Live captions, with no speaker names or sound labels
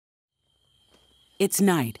It's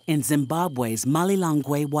night in Zimbabwe's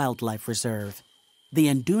Malilongwe Wildlife Reserve.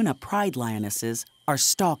 The Nduna pride lionesses are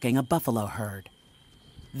stalking a buffalo herd.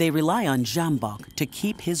 They rely on Jambok to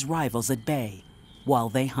keep his rivals at bay while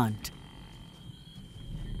they hunt.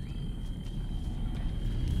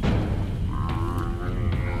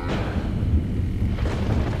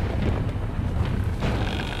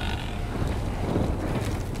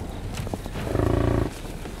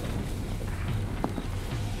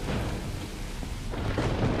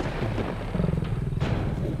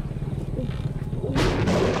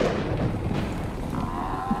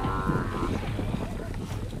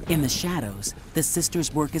 In the shadows, the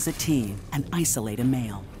sisters work as a team and isolate a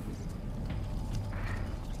male.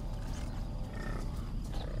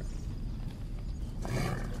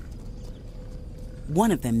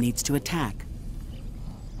 One of them needs to attack.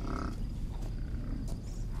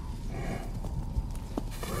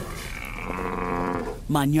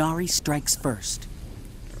 Manyari strikes first.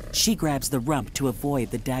 She grabs the rump to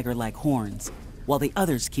avoid the dagger-like horns, while the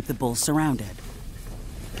others keep the bull surrounded.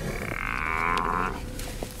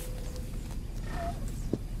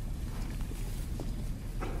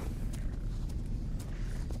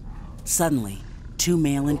 Suddenly, two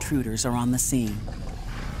male intruders are on the scene.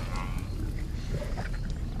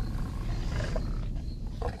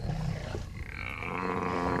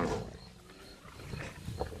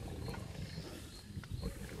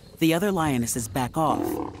 The other lionesses back off,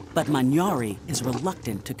 but Manyari is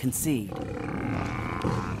reluctant to concede.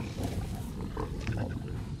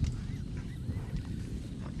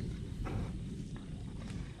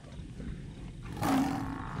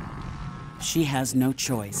 She has no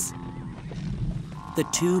choice. The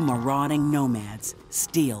two marauding nomads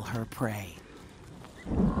steal her prey.